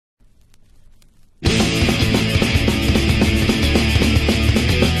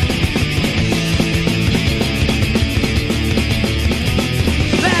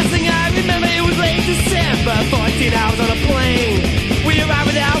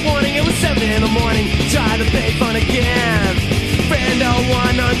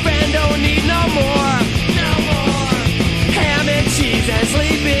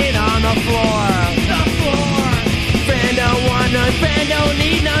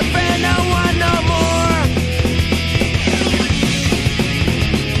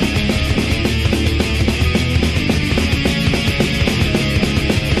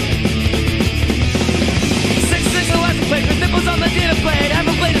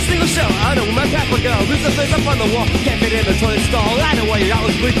the wall, can't fit in the toilet stall. I know why your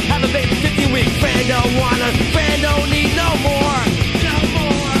outlet's bleak. Have a baby 15 weeks. Friend don't wanna, friend don't need no more. No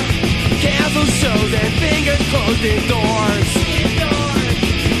more. Cancel shows and fingers closed indoors.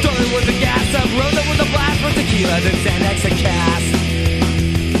 Dolan with the gas up, Rosa with the blast for tequila, then Xanax and cast.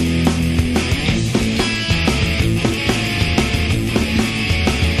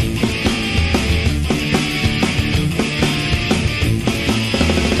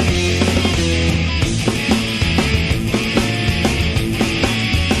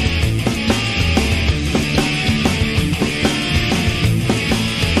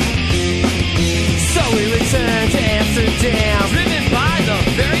 Driven by the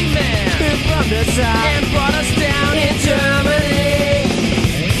very man who bummed us out and brought us down in Germany.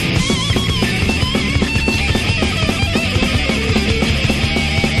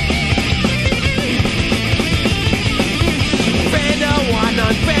 Friend don't want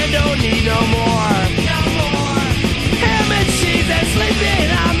none, friend don't need no more. No more. Ham and cheese and sleeping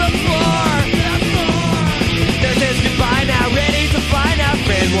on the floor. There's his goodbye now, ready to find out.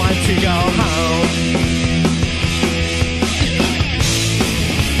 Friend wants to go home.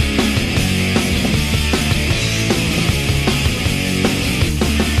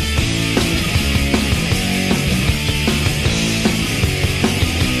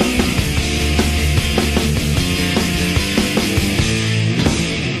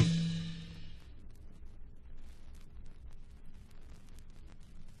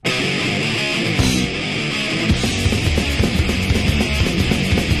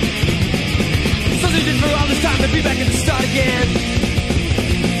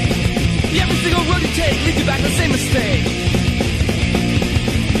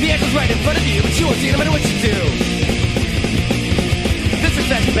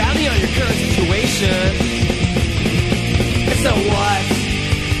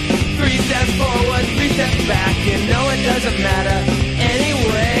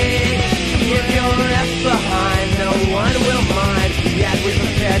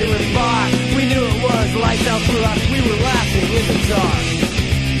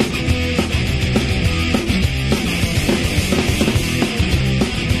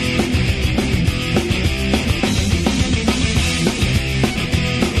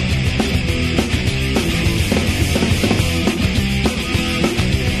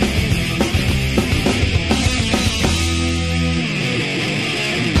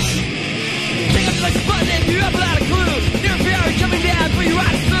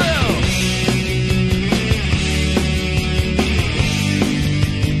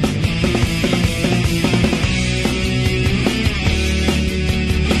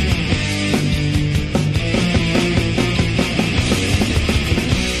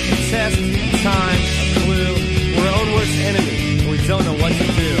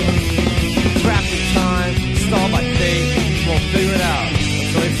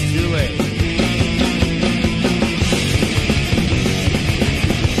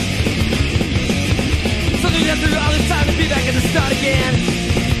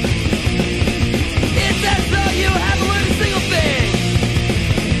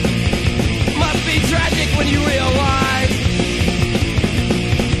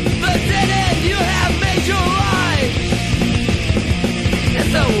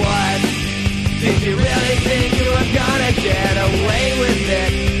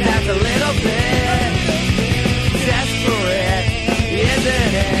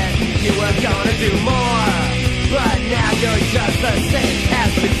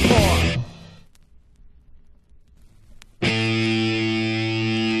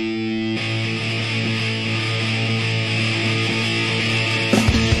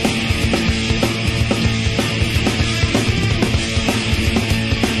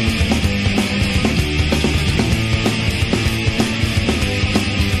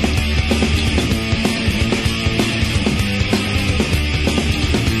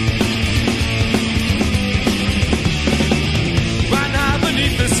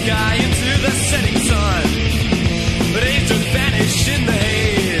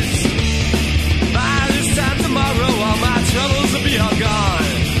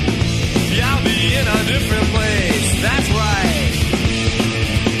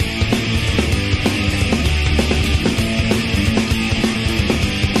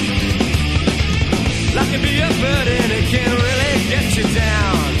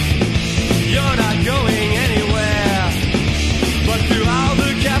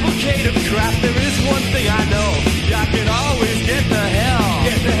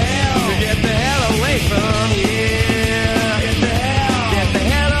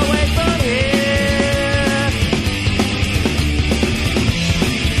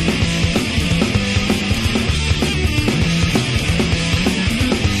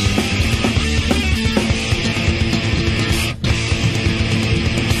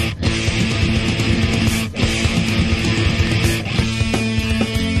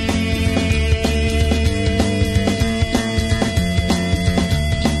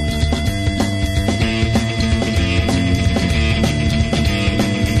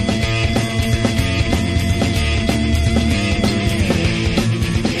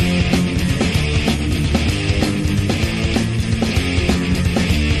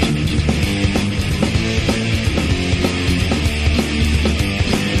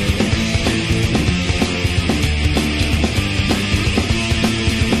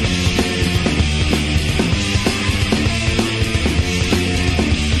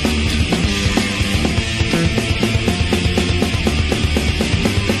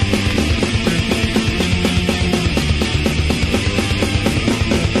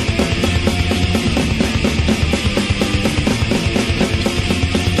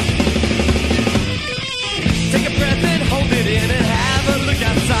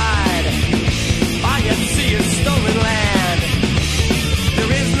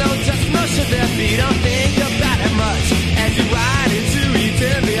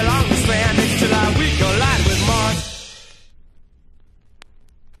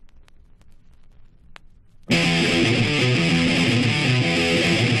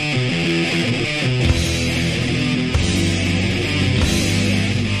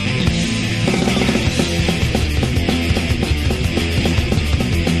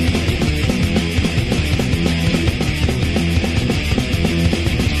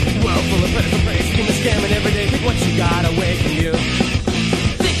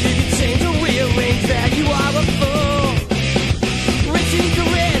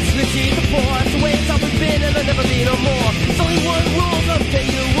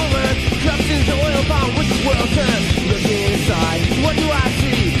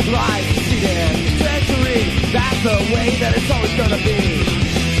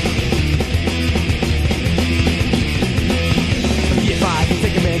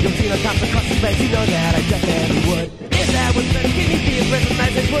 know that I definitely would. If that was better, give me the impression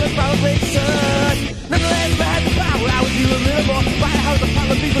that this would have probably should. Nonetheless, if I had the power, I would do a little more. Buy a house, a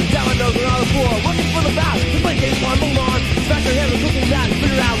pile of people down my nose and all the poor. Working for the vow, to play games on the lawn. Scratch your head and looking down and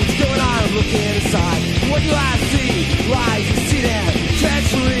figure out what's going on. I'm looking inside. What do I see? Lies, you see that?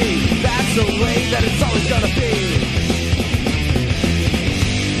 Treachery, that's the way that it's always gonna be.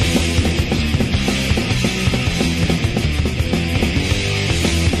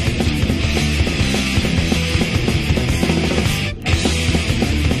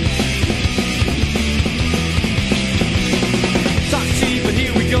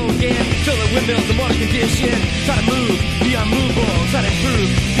 Windmills and water condition. Try to move, be unmovable. Try to improve,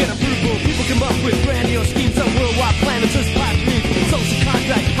 get approvable. People come up with grandiose schemes of worldwide plan. It's just pipe dreams, social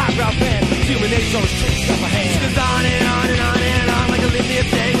contract, highbrow fan. Human nature always takes stuff ahead. It goes on and on and on and on like a lithium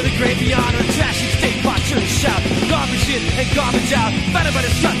thing with a graveyard or a trashy state pot. Shoot and shout, garbage in and garbage out. Battered by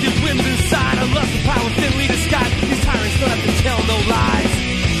destructive winds inside. I lust the power thinly disguised. These tyrants don't have to tell no lies.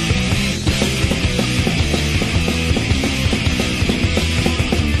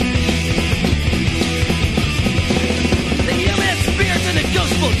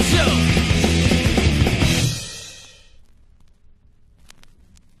 Gospel joke.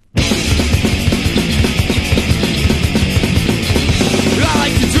 I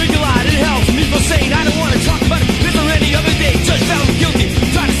like to drink a lot, it helps me feel sane. I don't want to talk about it, this or any other day. Judge found me guilty,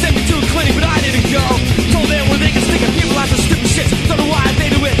 tried to send me to a clinic, but I didn't go. Told them where they can stick at people out of stupid shit. Don't know why they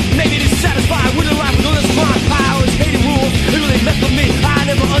do it, maybe dissatisfied with a life with all this fun. I always hated rules, it really meant for me. I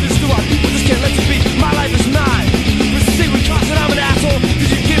never understood why people just can't let you be. My life is not. With caution, I'm an asshole. Did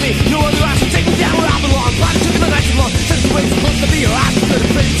you give me no other option? Take me down where I belong. Body took the night too long. Since the way it's supposed to be, or I'm good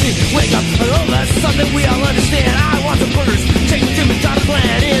at ready to wake up. And all that's something we all understand. I want the burgers. Take me to me, got a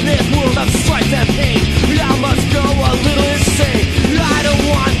plan. In this world of strife and pain, I must go a little insane. I don't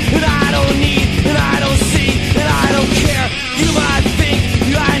want, and I don't need, and I don't see, and I don't care. You might think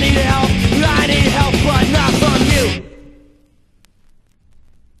I need help, but not from you.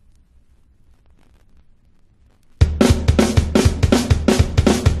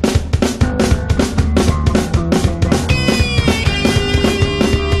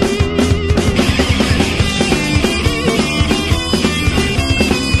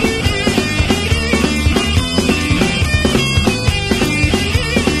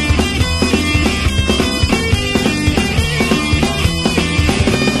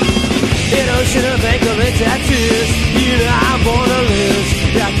 Tattoos, you know I'm born to lose.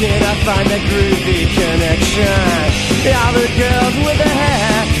 How can I find that groovy connection? All the girls with the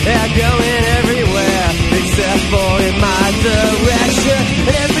hair, they're going everywhere, except for in my direction.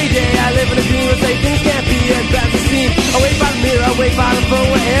 And every day I live in a dream where say things can't be as bad as it seems. I wait by the mirror, I wait by the phone,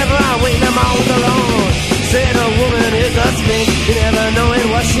 wherever I wait, I'm always alone. Saying a woman is a sphinx, you never knowing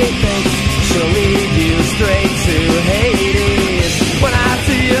what she thinks. She'll lead you straight to Hades. When I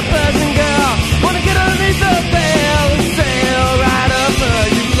see a person, girl, wanna get underneath the veil and sail right up the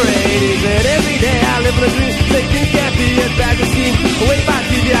Euphrates. And every day I live in a dream, say things can't be as bad as it seems. I wait by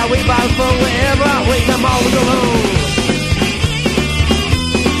TV, I wait by the phone, wherever I wait, I'm always alone.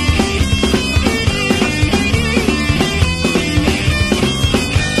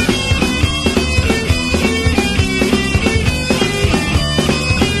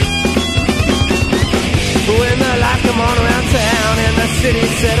 When the lights come on around town and the city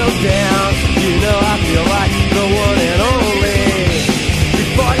settles down, you know I feel like the one and only.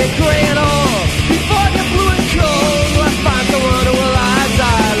 Before you're gray and old, before you're blue and cold, I find someone who will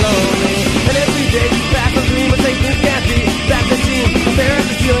die lonely. And every day you pass a dream, I think things can't be back to seem. I stare at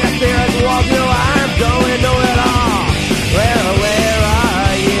the ceiling, I stare at the walls, you know I'm going nowhere at all. Well, where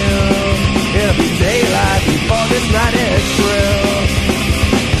are you? It'll be daylight before this night is through.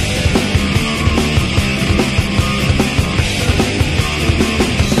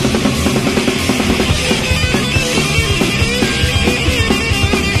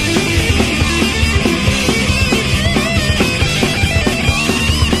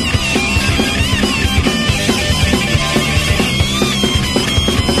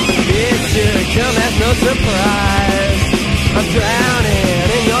 Come as no surprise, I'm drowning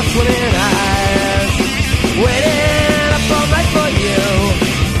in your swimming eyes, waiting up all night for you,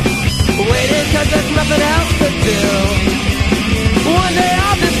 waiting 'cause there's nothing else to do. One day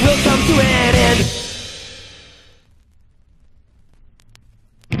all this will come to an end.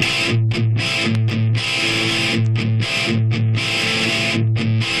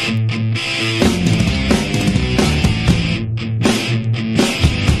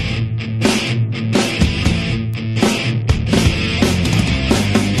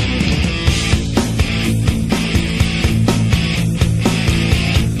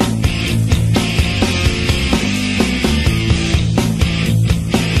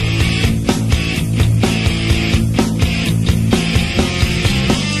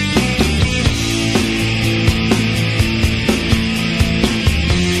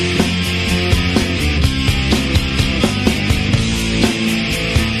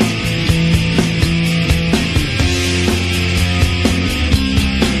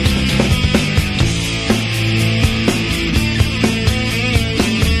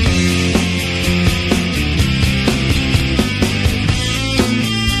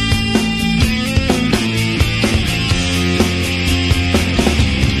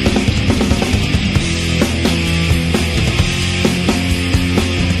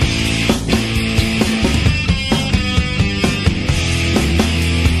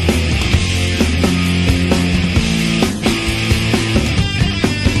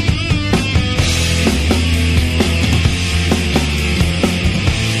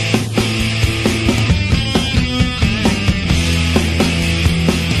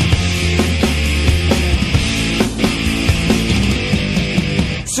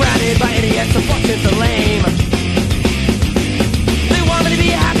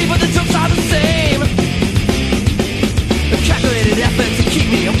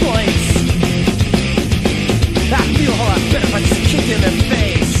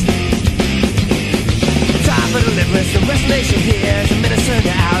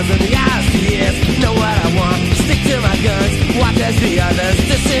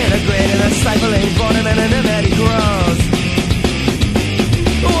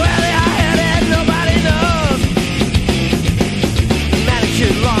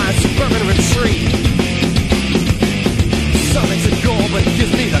 lawn, suburban retreat. Something's a goal, but it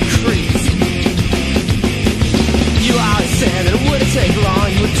gives me the creeps. You always said that it wouldn't take long.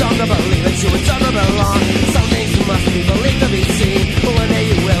 You were dumb to believe it, you were dumb to belong. Some things must be believed to be seen, but one day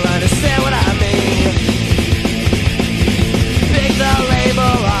you will understand what I mean. Pick the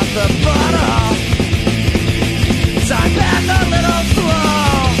label off the bottle. Time back a little slow.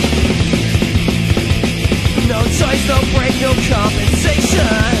 No choice, no break, no compensation.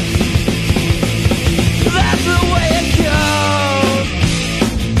 That's the way it goes.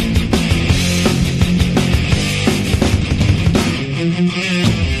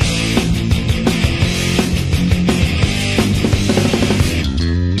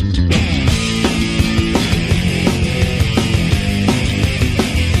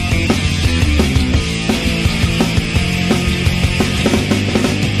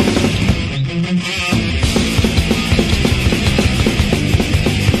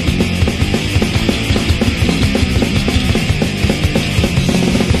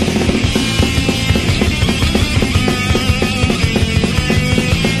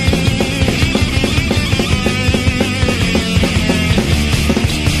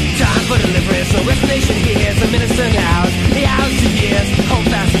 Resignation here is a minister now. The hours to years, hold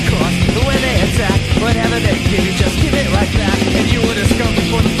fast the course.